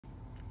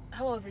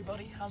Hello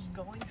everybody, how's it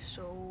going?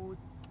 So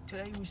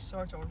today we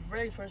start our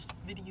very first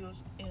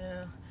videos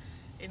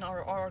in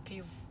our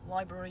RRK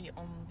library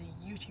on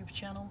the YouTube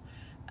channel,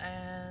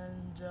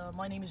 and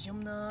my name is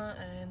Yomna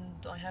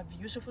and I have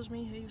Yousef with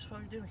me. Hey Yousef, how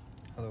are you doing?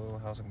 Hello,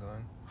 how's it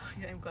going?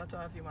 Yeah, I'm glad to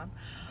have you, man.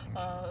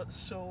 Thank you.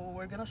 So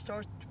we're gonna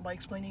start by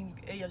explaining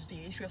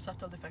ASD, atrial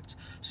septal defects.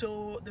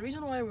 So the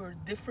reason why we're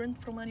different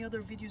from any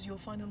other videos you'll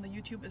find on the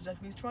YouTube is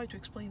that we try to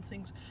explain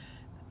things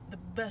the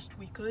best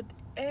we could,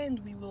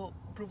 and we will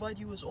provide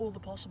you with all the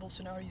possible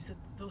scenarios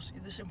that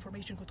this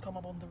information could come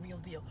up on the real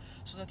deal,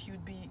 so that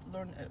you'd be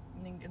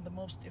learning in the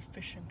most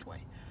efficient way.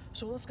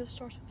 So let's get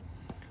started.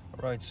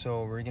 Alright,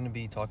 so we're going to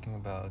be talking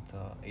about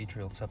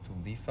atrial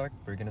septal defect.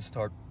 We're going to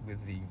start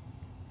with the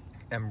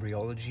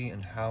embryology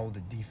and how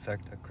the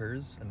defect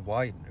occurs and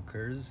why it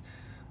occurs,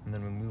 and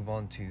then we move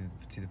on to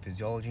the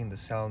physiology and the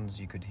sounds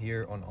you could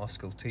hear on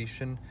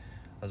auscultation,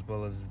 as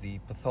well as the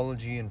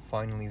pathology, and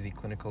finally the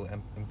clinical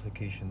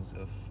implications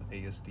of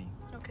ASD.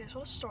 Okay, so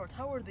let's start.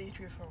 How are the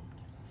atria formed?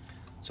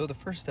 So the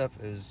first step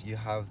is you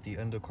have the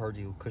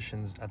endocardial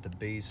cushions at the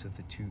base of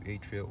the two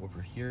atria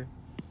over here,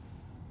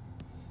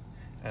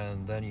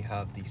 and then you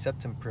have the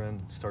septum prim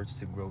that starts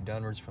to grow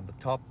downwards from the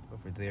top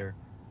over there,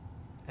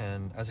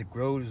 and as it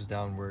grows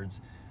downwards,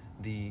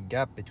 the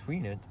gap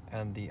between it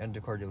and the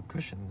endocardial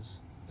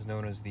cushions is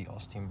known as the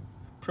ostium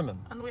primum.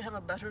 And we have a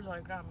better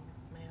diagram.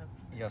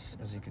 Yes,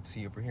 as you could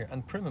see over here.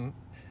 And primum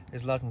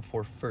is Latin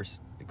for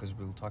first, because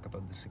we'll talk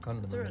about the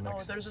secundum in the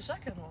next. Oh, there's a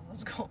second one.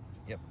 Let's go.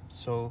 Yep.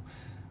 So,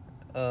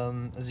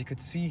 as you could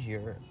see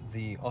here,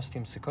 the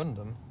ostium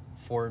secundum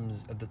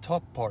forms at the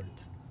top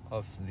part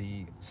of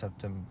the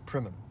septum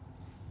primum.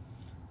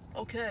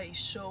 Okay,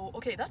 so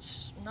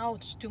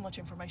it's too much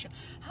information.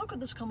 How could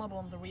this come up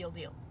on the real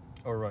deal?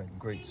 All right,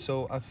 great.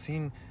 So I've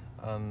seen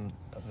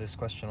this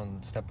question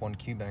on Step 1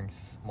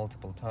 Q-Banks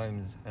multiple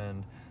times,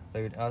 and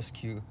they would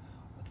ask you,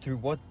 through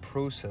what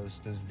process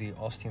does the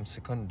ostium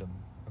secundum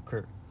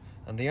occur?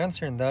 And the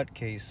answer in that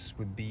case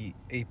would be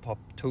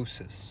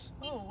apoptosis.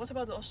 Oh, what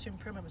about the ostium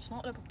primum? It's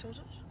not apoptosis?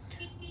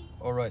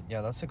 Alright,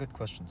 yeah, that's a good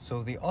question.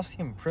 So the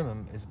ostium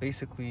primum is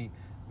basically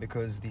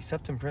because the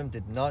septum prim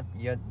did not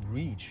yet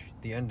reach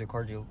the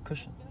endocardial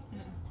cushion.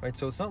 Right,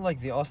 so it's not like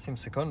the ostium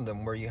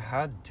secundum where you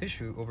had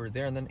tissue over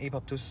there and then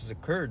apoptosis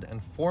occurred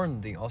and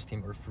formed the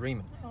ostium or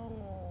foramen.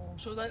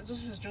 So this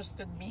is just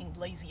it being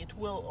lazy. It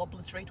will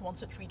obliterate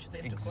once it reaches the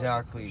endocardial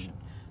Exactly, cushion.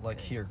 like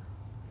here.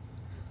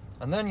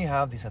 And then you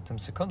have the septum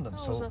secundum.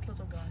 Oh, that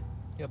little guy.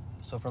 Yep.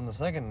 So from the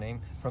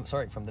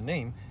from the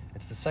name,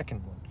 it's the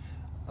second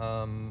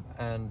one,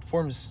 and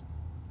forms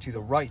to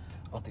the right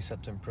of the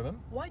septum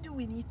primum. Why do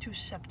we need two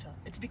septa?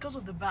 It's because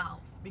of the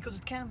valve. Because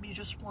it can't be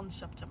just one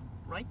septum,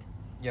 right?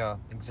 Yeah,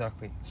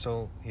 exactly.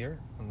 So here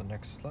on the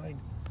next slide,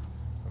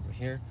 over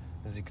here,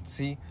 as you can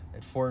see,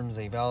 it forms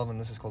a valve, and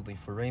this is called the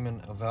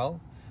foramen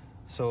valve.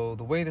 So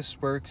the way this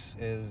works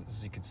is,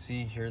 as you can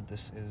see here,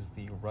 this is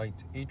the right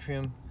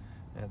atrium,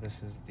 and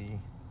this is the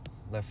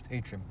left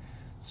atrium.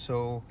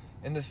 So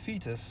in the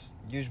fetus,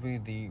 usually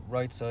the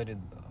right-sided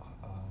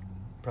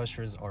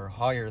pressures are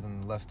higher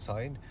than the left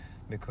side,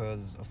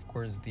 because of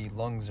course the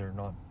lungs are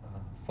not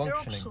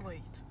functioning. They're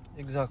obsolete.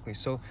 Exactly.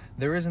 So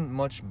there isn't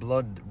much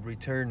blood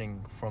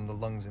returning from the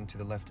lungs into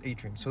the left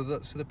atrium. So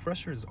the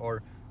pressures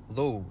are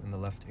low in the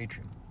left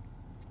atrium,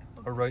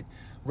 all right,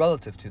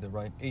 relative to the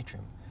right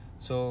atrium.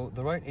 So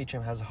the right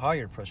atrium has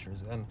higher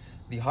pressures, and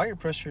the higher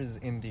pressures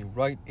in the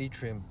right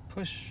atrium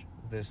push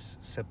this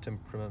septum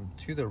primum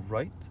to the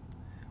right,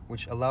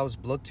 which allows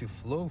blood to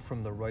flow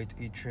from the right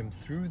atrium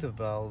through the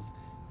valve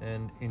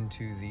and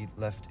into the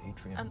left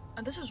atrium.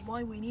 And this is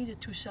why we needed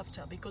two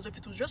septa, because if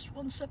it was just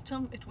one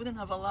septum, it wouldn't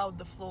have allowed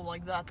the flow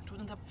like that. It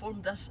wouldn't have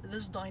formed this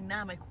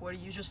dynamic where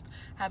you just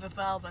have a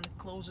valve and it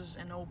closes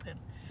and open.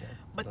 Yeah,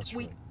 but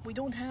we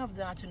don't have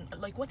that.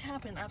 Like, what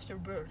happened after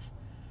birth?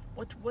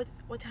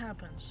 What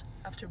happens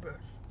after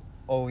birth?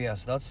 Oh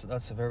yes, that's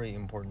a very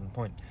important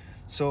point.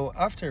 So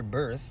after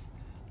birth,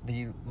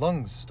 the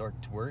lungs start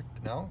to work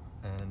now,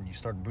 and you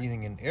start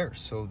breathing in air.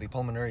 So the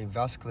pulmonary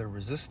vascular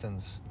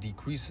resistance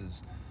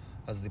decreases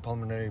as the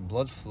pulmonary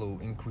blood flow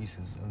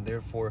increases, and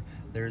therefore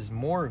there is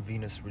more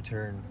venous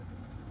return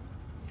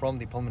from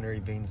the pulmonary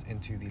veins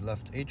into the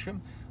left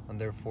atrium, and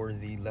therefore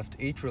the left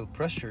atrial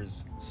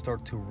pressures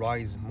start to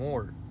rise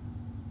more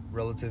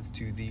relative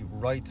to the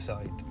right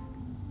side.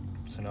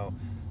 So now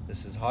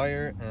this is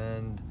higher,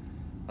 and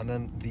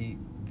then the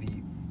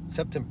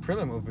septum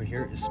primum over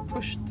here is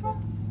pushed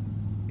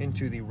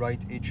into the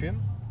right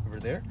atrium over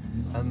there,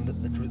 and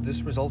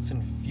this results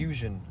in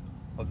fusion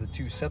of the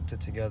two septa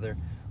together,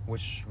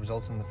 which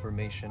results in the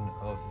formation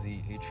of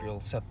the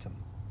atrial septum.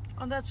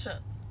 And that's it.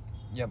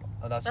 Yeah,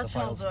 that's the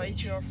final how the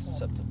stage. atrial form.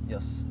 Septum.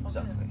 Yes,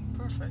 exactly. Okay,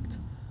 perfect.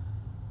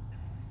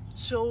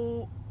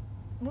 So,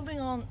 moving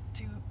on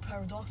to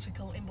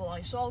paradoxical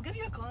emboli. So I'll give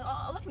you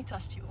let me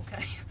test you,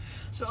 okay?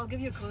 So I'll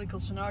give you a clinical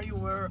scenario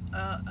where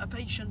a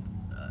patient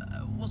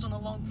was on a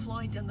long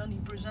flight, and then he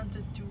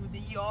presented to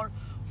the ER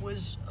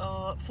with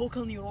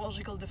focal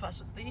neurological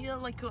deficits. They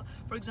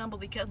for example,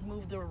 they can't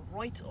move their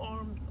right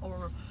arm,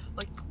 or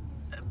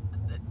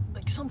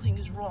something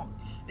is wrong.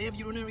 They have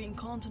urinary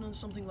incontinence,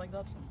 something like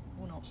that.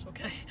 Who knows?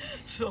 Okay,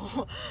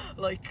 so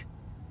like,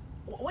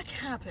 what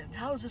happened?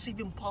 How is this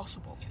even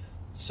possible?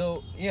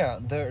 So yeah,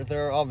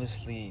 there are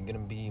obviously going to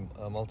be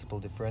multiple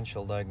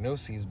differential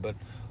diagnoses, but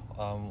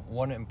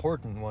one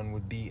important one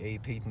would be a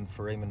patent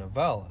foramen of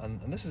valve,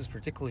 and this is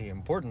particularly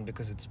important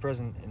because it's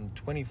present in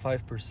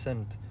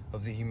 25%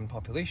 of the human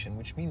population,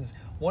 which means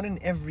 1 in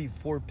every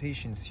 4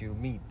 patients you'll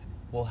meet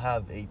will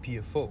have a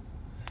PFO.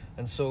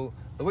 And so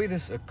the way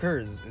this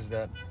occurs is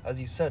that, as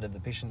you said, if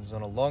the patient is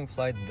on a long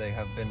flight, they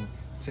have been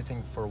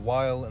sitting for a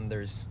while and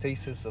there's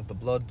stasis of the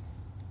blood,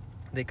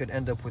 they could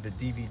end up with a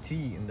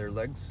DVT in their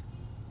legs.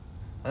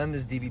 And then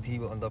this DVT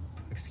will end up,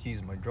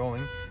 excuse my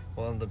drawing,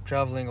 will end up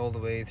traveling all the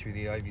way through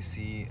the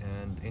IVC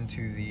and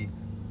into the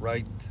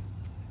right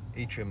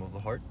atrium of the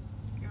heart.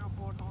 You're a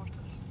born artist.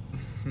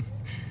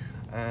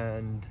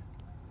 And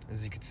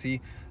as you can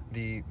see,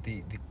 the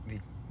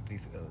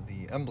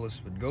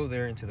embolus would go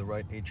there into the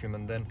right atrium,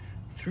 and then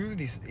through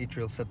this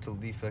atrial septal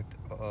defect,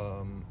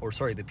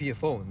 the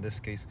PFO in this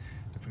case,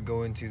 it would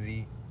go into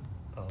the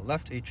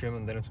left atrium,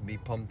 and then it would be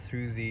pumped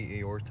through the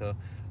aorta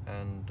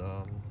and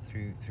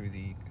through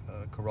the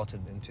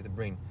carotid into the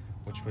brain,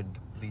 which would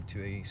lead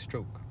to a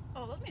stroke.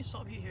 Oh, let me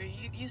stop you here.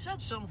 You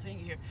said something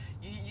here.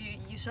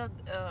 You said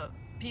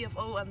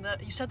PFO, and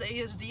you said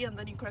ASD, and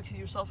then you corrected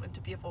yourself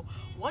into PFO.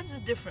 What's the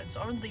difference?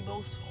 Aren't they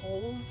both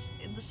holes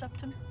in the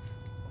septum?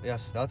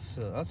 Yes, that's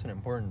an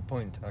important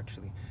point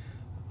actually.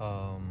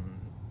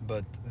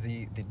 But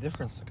the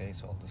difference. Okay,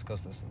 so I'll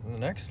discuss this in the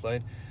next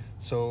slide.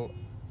 So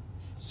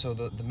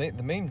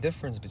the main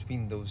difference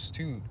between those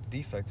two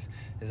defects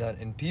is that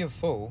in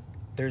PFO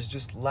there's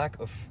just lack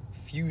of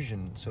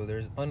fusion, so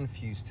there's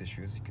unfused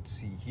tissue, as you can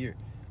see here,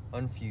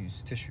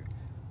 unfused tissue.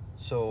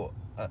 So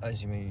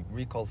as you may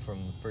recall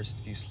from the first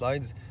few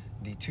slides,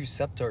 the 2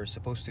 septa are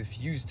supposed to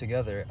fuse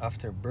together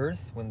after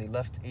birth when the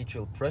left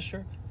atrial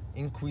pressure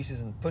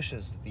increases and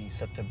pushes the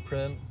septum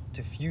primum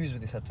to fuse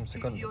with the septum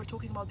secundum. You're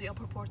talking about the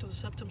upper part of the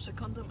septum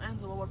secundum and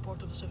the lower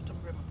part of the septum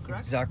primum, correct?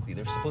 Exactly,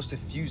 they're supposed to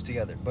fuse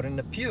together. But in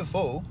a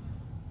PFO,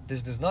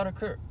 this does not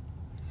occur.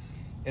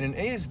 In an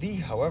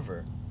ASD,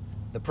 however,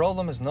 the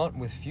problem is not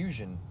with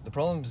fusion. The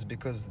problem is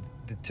because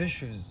the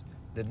tissues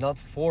did not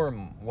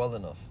form well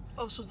enough.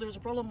 Oh, so there's a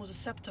problem with the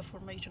septa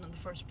formation in the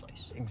first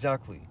place.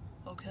 Exactly.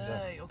 Okay,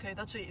 Exactly. okay,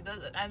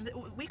 and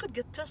we could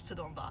get tested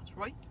on that,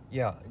 right?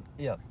 Yeah,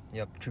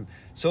 true.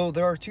 So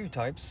there are 2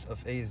 types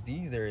of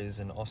ASD. There is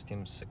an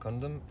ostium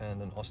secundum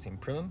and an ostium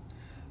primum.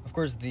 Of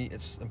course,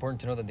 it's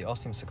important to know that the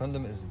ostium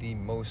secundum is the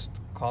most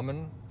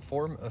common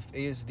form of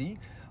ASD,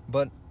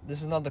 but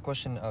this is not the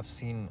question I've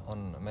seen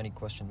on many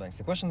question banks.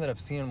 The question that I've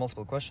seen on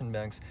multiple question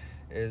banks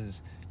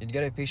is you'd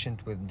get a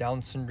patient with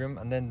Down syndrome,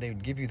 and then they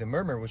would give you the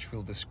murmur, which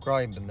we'll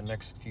describe in the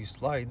next few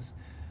slides,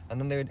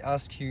 and then they would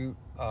ask you,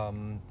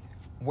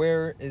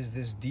 where is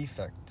this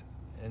defect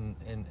in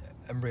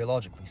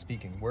embryologically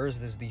speaking? Where is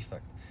this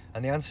defect?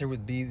 And the answer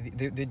would be,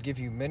 they'd give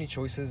you many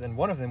choices, and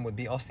one of them would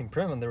be ostium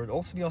primum, and there would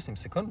also be ostium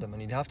secundum,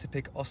 and you'd have to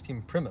pick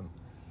ostium primum.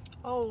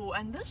 Oh,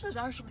 and this is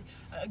actually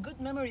a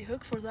good memory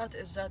hook for that,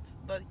 is that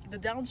the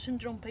Down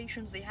syndrome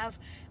patients, they have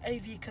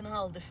AV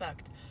canal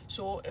defect.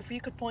 So if we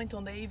could point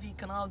on the AV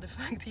canal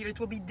defect here, it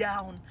will be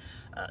down.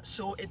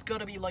 So it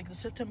gotta be like the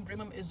septum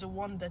primum is the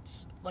one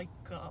that's like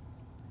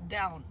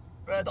down.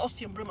 The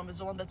ostium primum is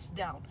the one that's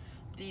down.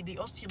 The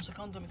ostium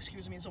secundum,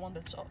 excuse me, is the one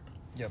that's up.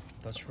 Yep,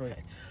 that's right.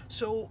 Okay.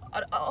 So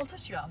I'll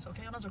test you out.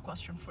 Okay, another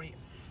question for you.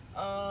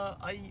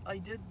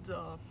 I did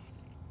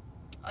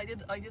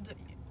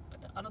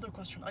another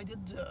question. I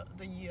did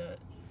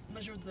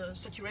measure the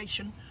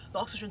saturation, the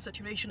oxygen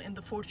saturation in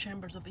the 4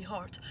 chambers of the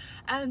heart,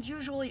 and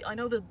usually I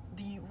know that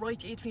the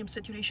right atrium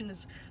saturation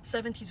is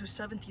 70 to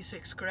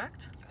 76,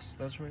 correct? Yes,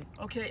 that's right.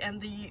 Okay, and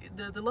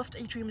the left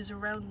atrium is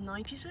around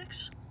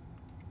 96.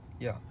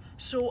 Yeah.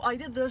 So I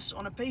did this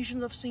on a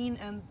patient I've seen,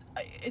 and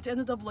it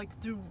ended up like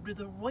the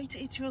right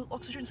atrial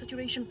oxygen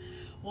saturation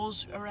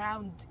was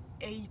around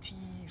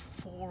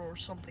 84 or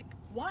something.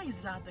 Why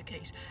is that the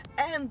case?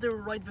 And the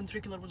right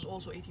ventricular was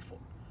also 84.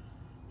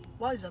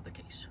 Why is that the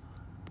case?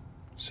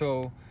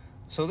 So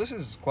this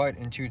is quite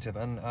intuitive,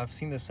 and I've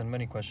seen this in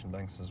many question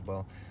banks as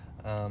well.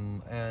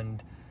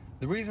 And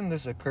the reason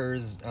this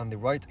occurs and the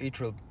right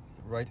atrial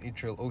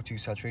O2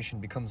 saturation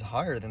becomes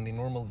higher than the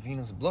normal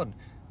venous blood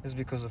is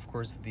because, of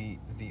course, the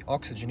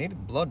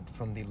oxygenated blood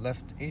from the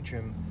left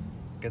atrium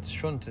gets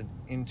shunted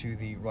into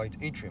the right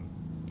atrium.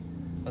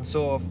 And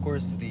so, of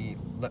course, the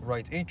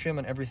right atrium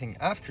and everything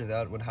after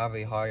that would have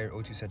a higher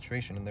O2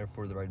 saturation, and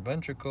therefore the right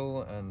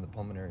ventricle and the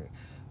pulmonary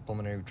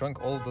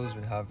trunk, all of those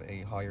would have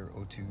a higher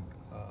O2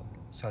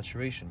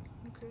 saturation.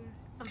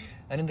 Okay.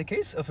 And in the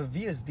case of a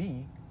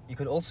VSD, you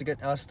could also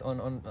get asked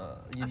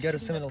you'd get a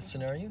similar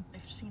scenario.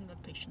 I've seen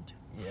that patient too.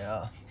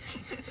 Yeah.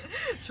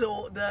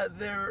 So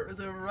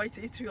the right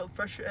atrial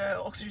pressure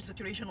oxygen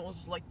saturation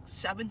was like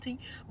 70,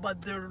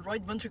 but the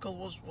right ventricle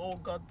was, oh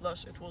God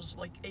bless, it was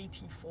like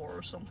 84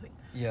 or something.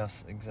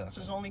 Yes, exactly.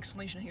 So the only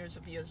explanation here is a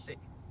VSD.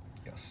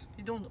 Yes.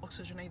 You don't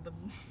oxygenate the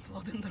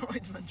blood in the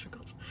right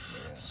ventricles.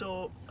 Yeah.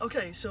 So,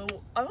 okay, so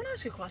I want to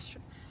ask you a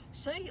question.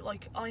 Say,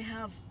 like, I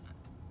have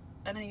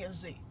an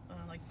ASD,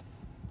 like,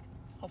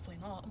 hopefully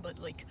not, but,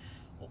 like,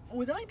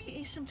 would I be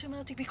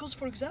asymptomatic? Because,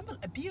 for example,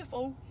 a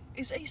BFO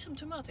is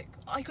asymptomatic.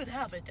 I could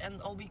have it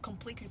and I'll be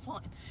completely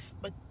fine.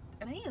 But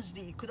an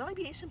ASD, could I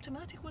be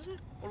asymptomatic with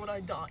it? Or would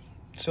I die?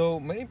 So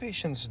many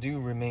patients do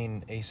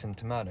remain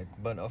asymptomatic,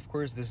 but of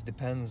course this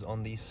depends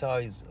on the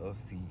size of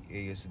the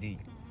ASD.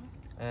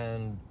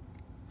 And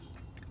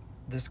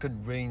this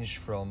could range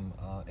from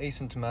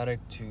asymptomatic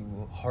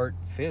to heart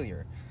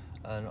failure.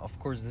 And of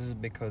course this is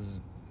because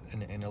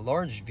in a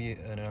large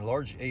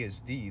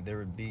ASD there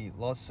would be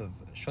lots of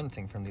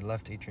shunting from the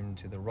left atrium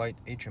to the right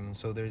atrium, and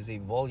so there's a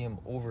volume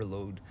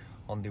overload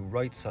on the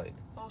right side.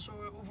 Also,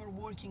 we're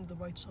overworking the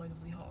right side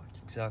of the heart.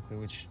 Exactly,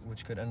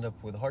 which could end up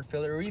with heart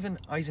failure or even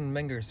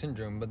Eisenmenger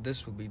syndrome, but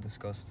this will be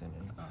discussed in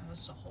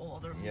That's a whole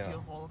other video, Yeah. a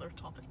whole other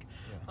topic.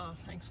 Yeah.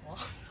 Thanks a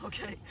lot.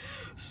 Okay,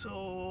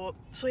 so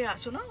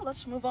now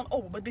let's move on.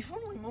 Oh, but before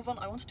we move on,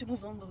 I wanted to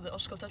move on to the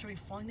auscultatory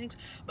findings.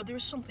 But there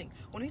is something.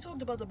 When we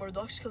talked about the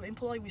paradoxical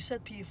impuli, we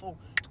said PFO.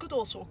 It could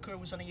also occur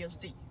with an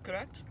ASD,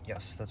 correct?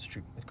 Yes, that's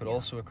true. It could Yeah.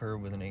 also occur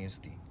with an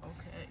ASD.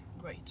 Okay,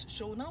 great.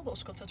 So now the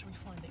auscultatory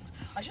findings.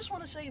 I just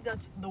want to say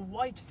that the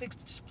wide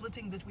fixed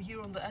splitting that we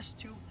hear on the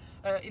S2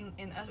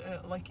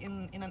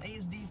 in an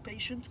ASD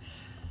patient,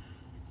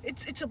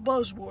 it's a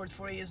buzzword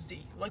for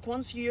ASD. Like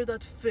once you hear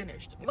that,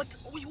 finished. Yes.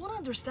 But we want to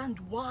understand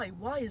why.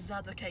 Why is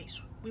that the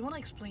case? We want to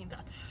explain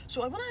that.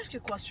 So I want to ask you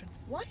a question.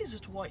 Why is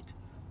it wide?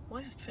 Why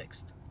is it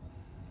fixed?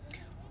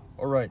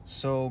 All right,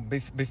 so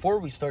before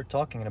we start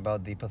talking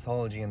about the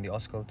pathology and the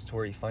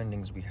auscultatory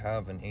findings we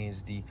have in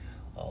ASD,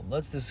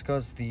 let's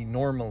discuss the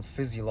normal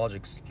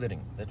physiologic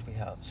splitting that we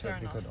have so Fair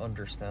that we enough. could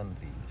understand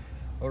the...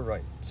 All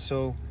right,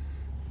 so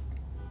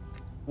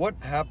what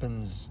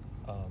happens...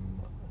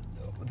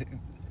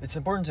 it's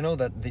important to know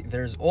that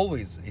there's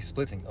always a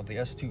splitting of the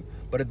S2,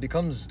 but it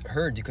becomes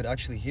heard, you could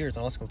actually hear it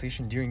on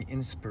auscultation during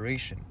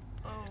inspiration.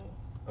 Oh,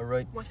 All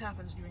right? what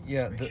happens during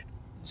Yeah, inspiration?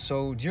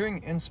 so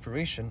during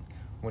inspiration,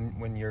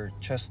 when your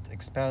chest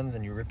expands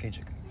and your ribcage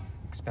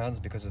expands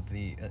because of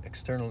the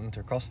external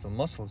intercostal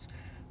muscles,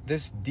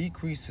 this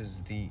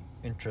decreases the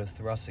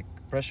intrathoracic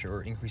pressure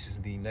or increases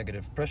the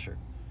negative pressure,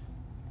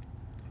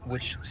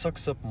 which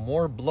sucks up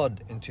more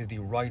blood into the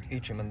right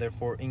atrium and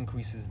therefore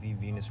increases the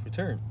venous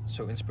return.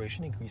 So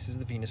inspiration increases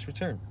the venous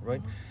return,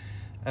 right?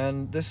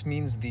 And this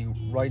means the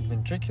right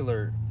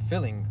ventricular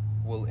filling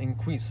will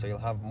increase, so you'll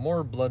have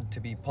more blood to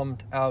be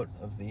pumped out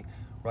of the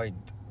right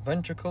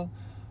ventricle,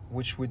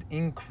 which would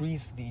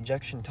increase the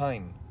ejection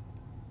time.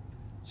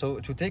 So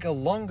it would take a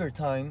longer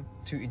time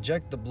to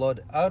eject the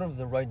blood out of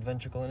the right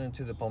ventricle and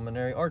into the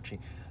pulmonary artery.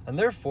 And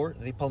therefore,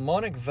 the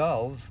pulmonic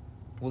valve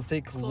will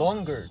take Closes.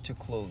 longer to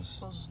close.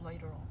 Closes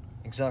later on.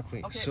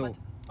 Exactly. Okay, So but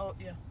oh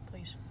yeah,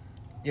 please.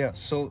 yeah,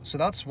 so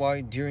that's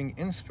why during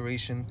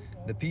inspiration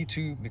the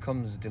P2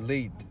 becomes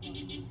delayed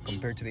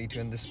compared to the A2,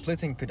 and the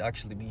splitting could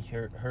actually be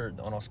heard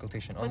on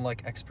auscultation,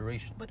 unlike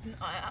expiration. But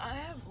I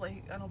have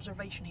like an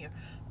observation here.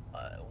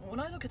 When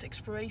I look at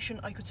expiration,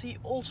 I could see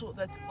also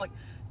that like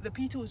the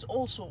P2 is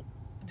also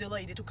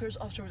delayed. It occurs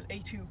after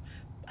A2.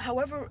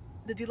 However,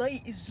 the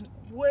delay is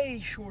way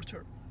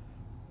shorter.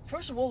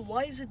 First of all,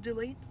 why is it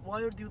delayed?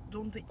 Why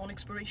don't they on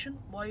expiration?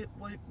 Why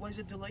is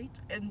it delayed?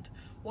 And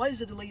why is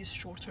the delay is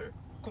shorter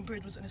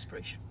compared with an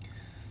inspiration?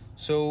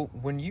 So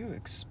when you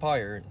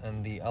expire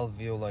and the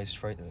alveoli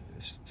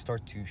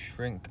start to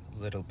shrink a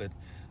little bit,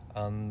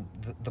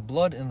 the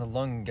blood in the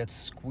lung gets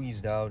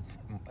squeezed out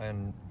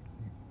and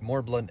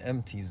more blood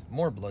empties,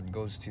 more blood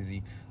goes to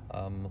the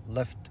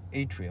left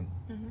atrium,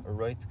 all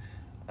right?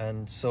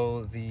 And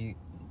so the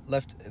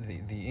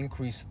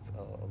increased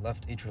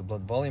left atrial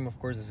blood volume, of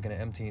course, is going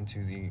to empty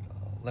into the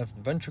left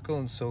ventricle,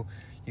 and so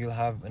you'll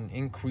have an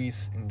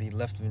increase in the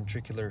left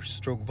ventricular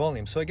stroke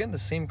volume. So again, the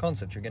same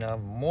concept. You're going to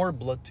have more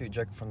blood to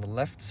eject from the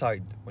left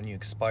side when you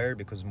expire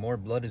because more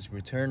blood is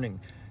returning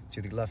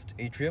to the left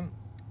atrium,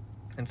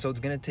 and so it's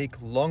going to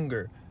take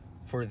longer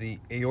for the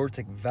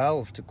aortic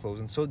valve to close,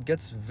 and so it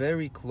gets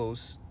very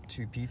close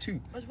to P2.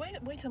 But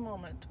wait a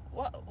moment.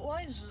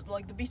 Why is it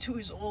like the B2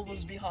 is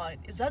always behind?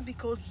 Is that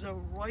because the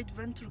right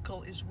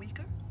ventricle is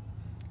weaker?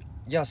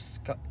 Yes,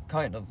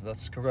 kind of,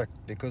 that's correct,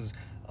 because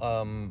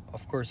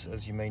of course,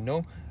 as you may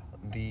know,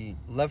 the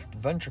left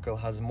ventricle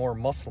has more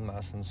muscle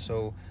mass, and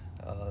so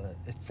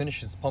it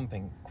finishes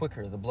pumping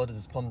quicker. The blood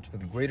is pumped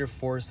with greater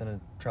force and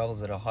it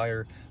travels at a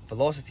higher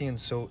velocity, and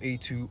so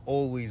A2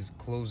 always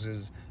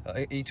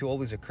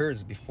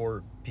occurs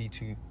before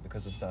P2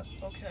 because of that.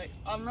 Okay,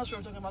 unless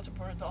we're talking about a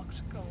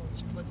paradoxical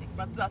splitting,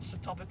 but that's a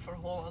topic for a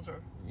whole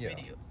other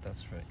video.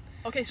 That's right.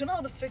 Okay, so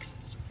now the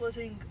fixed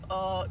splitting,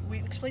 we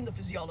explained the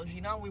physiology.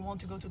 Now we want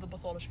to go to the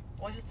pathology.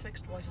 Why is it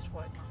fixed? Why is it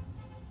wide now?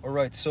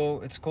 Alright,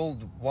 so it's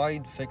called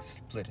wide fixed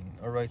splitting.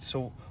 Alright,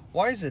 so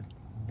why is it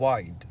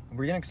wide?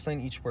 We're going to explain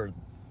each word.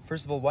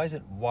 First of all, why is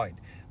it wide?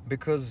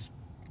 Because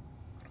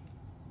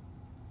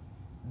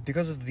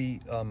of the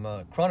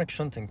chronic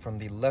shunting from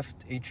the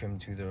left atrium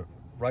to the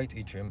right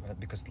atrium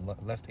because the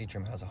left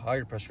atrium has a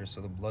higher pressure,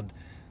 so the blood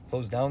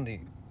flows down the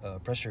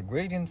pressure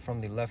gradient from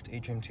the left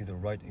atrium to the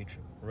right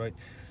atrium, right?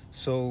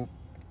 So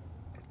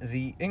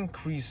the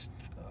increased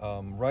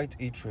right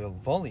atrial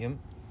volume,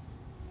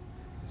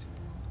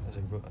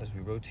 as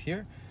we wrote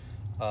here,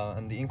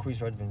 and the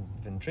increased right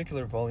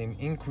ventricular volume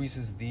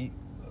increases the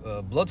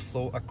blood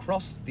flow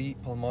across the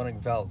pulmonic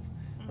valve.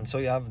 And so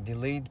you have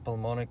delayed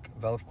pulmonic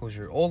valve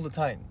closure all the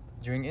time.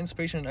 During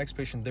inspiration and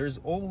expiration, there's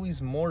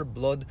always more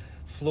blood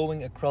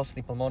flowing across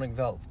the pulmonic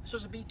valve. So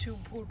the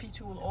P2, poor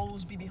P2 will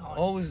always be behind.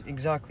 Always,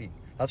 exactly.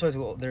 That's why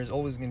there's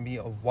always going to be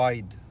a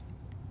wide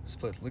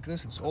split. Look at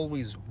this, it's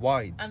always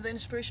wide. And the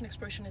inspiration,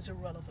 expiration is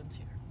irrelevant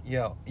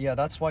here. Yeah,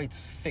 that's why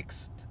it's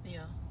fixed.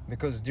 Yeah.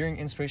 Because during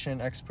inspiration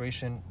and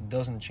expiration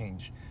doesn't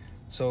change.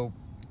 So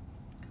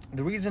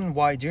the reason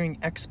why during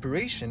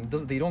expiration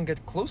they don't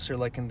get closer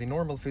like in the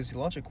normal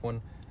physiologic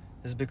one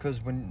is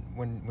because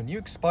when you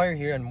expire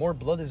here and more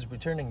blood is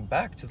returning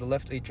back to the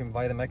left atrium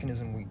via the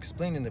mechanism we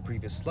explained in the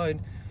previous slide,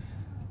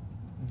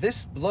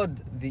 this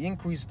blood, the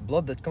increased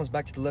blood that comes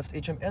back to the left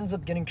atrium, ends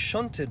up getting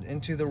shunted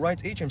into the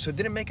right atrium, so it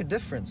didn't make a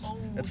difference.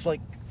 It's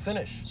like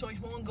finish. So it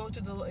won't go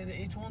to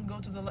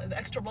the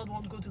extra blood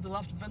won't go to the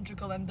left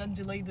ventricle and then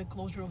delay the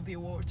closure of the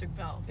aortic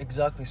valve.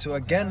 Exactly. So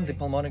again, the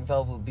pulmonic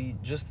valve will be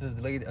just as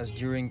delayed as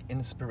during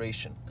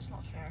inspiration. It's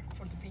not fair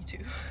for the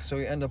P2. So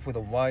you end up with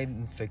a wide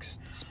and fixed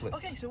split.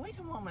 Okay, so wait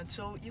a moment.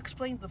 So you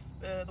explained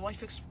the wide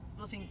fixed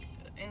splitting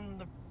in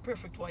the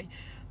perfect way,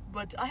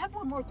 but I have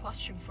one more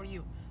question for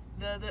you.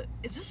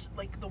 Is this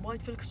like the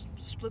wide fixed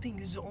splitting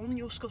is the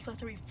only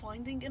auscultatory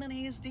finding in an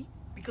ASD?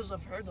 Because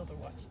I've heard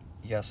otherwise.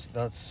 Yes,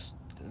 that's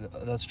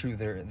true.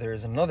 There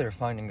is another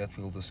finding that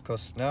we will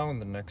discuss now in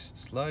the next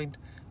slide.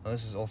 And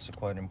this is also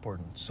quite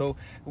important. So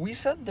we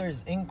said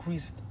there's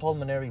increased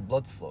pulmonary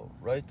blood flow,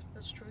 right?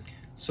 That's true.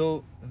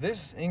 So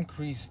this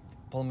increased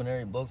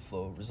pulmonary blood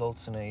flow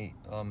results in a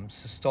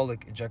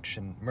systolic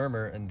ejection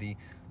murmur in the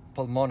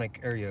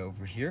pulmonic area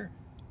over here.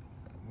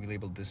 We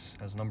labeled this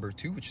as number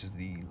 2, which is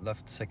the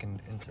left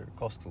second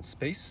intercostal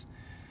space.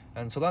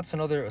 And so that's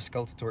another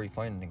auscultatory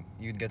finding.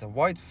 You'd get a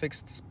wide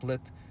fixed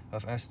split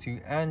of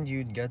S2 and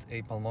you'd get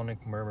a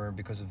pulmonic murmur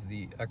because of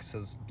the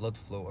excess blood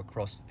flow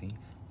across the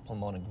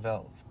pulmonic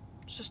valve.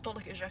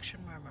 Systolic ejection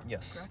murmur.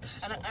 Yes. Correct?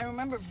 And I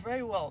remember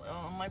very well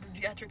on my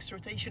pediatrics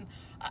rotation,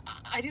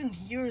 I didn't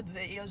hear the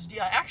ASD.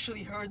 I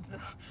actually heard the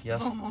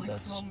pulmonic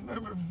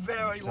murmur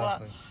very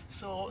well.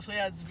 So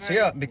yeah, it's very. So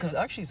yeah, because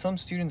actually some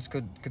students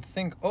could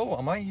think, oh,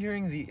 am I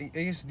hearing the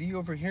ASD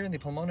over here in the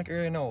pulmonic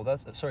area? No,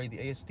 that's the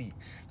ASD.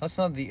 That's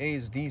not the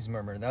ASD's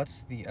murmur.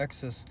 That's the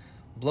excess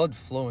blood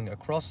flowing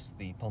across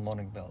the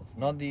pulmonic valve,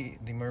 not the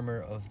murmur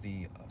of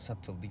the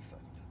septal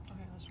defect.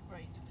 Okay, that's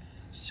great.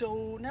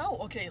 So now,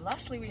 okay,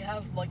 lastly we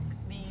have like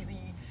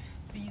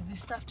the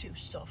step 2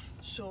 stuff.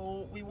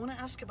 So we want to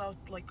ask about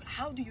like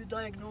how do you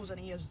diagnose an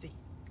ASD?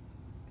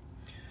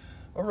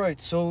 All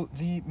right, so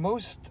the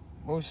most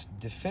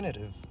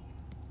definitive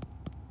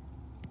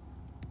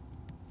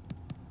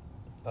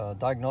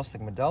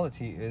diagnostic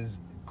modality is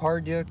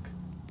cardiac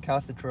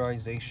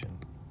catheterization.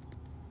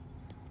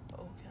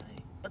 Okay,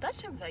 but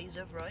that's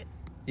invasive, right?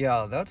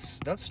 Yeah,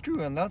 that's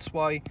true, and that's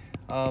why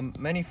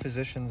many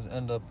physicians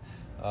end up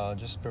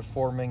just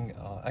performing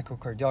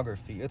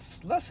echocardiography.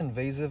 It's less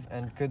invasive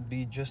and could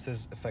be just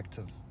as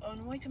effective.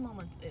 Wait a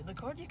moment. The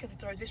cardiac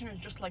catheterization is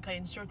just like I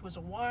insert with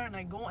a wire and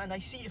I go and I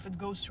see if it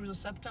goes through the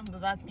septum,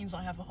 that means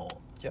I have a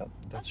hole. Yeah,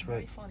 that's right.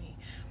 Very funny.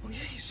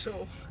 Okay,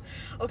 so,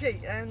 okay,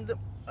 and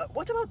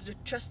what about the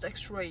chest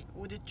X-ray?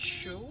 Would it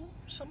show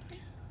something?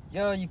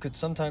 Yeah, you could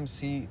sometimes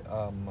see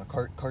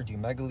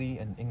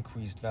cardiomegaly and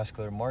increased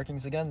vascular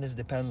markings. Again, this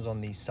depends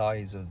on the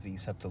size of the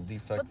septal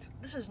defect.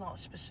 But this is not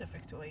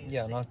specific to ASD.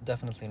 Yeah,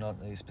 definitely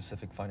not a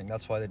specific finding.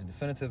 That's why the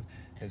definitive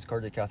is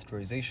cardiac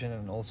catheterization,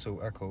 and also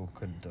echo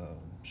could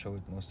show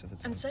it most of the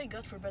time. And say,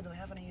 God forbid, I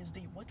have an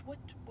ASD. What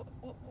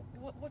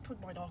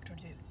would my doctor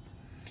do?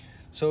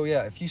 So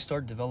yeah, if you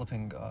start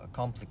developing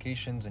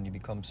complications and you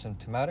become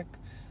symptomatic,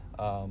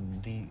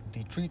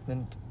 the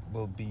treatment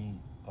will be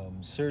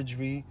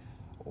surgery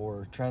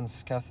or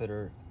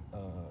transcatheter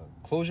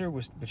closure,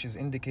 which is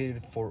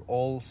indicated for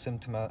all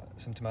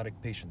symptomatic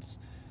patients.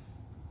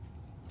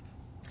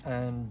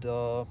 And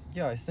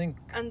yeah, I think.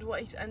 And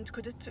wait, and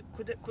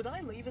could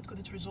I leave it? Could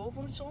it resolve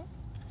on its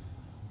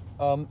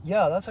own?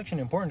 Yeah, that's actually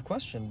an important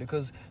question,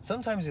 because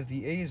sometimes if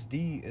the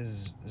ASD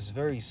is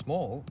very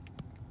small,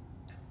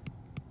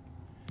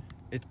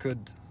 it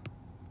could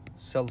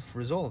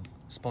self-resolve,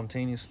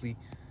 spontaneously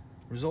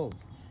resolve.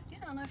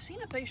 And I've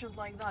seen a patient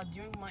like that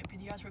during my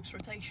pediatrics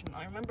rotation.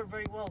 I remember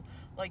very well,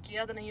 like he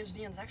had an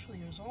ASD and it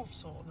actually resolved,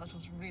 so that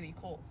was really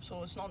cool.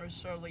 So it's not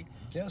necessarily...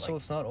 Yeah, so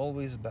it's not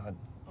always bad.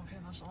 Okay,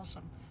 that's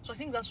awesome. So I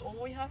think that's all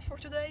we have for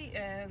today,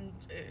 and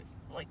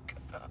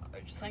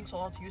thanks a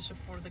lot, Yousef,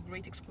 for the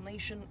great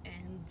explanation,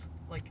 and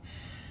like,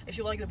 if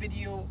you like the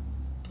video,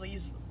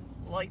 please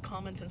like,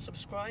 comment, and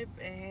subscribe,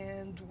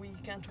 and we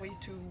can't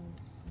wait to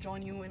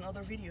join you in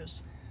other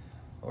videos.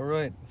 All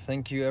right,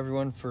 thank you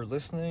everyone for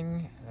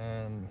listening,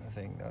 and I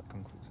think that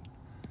concludes it.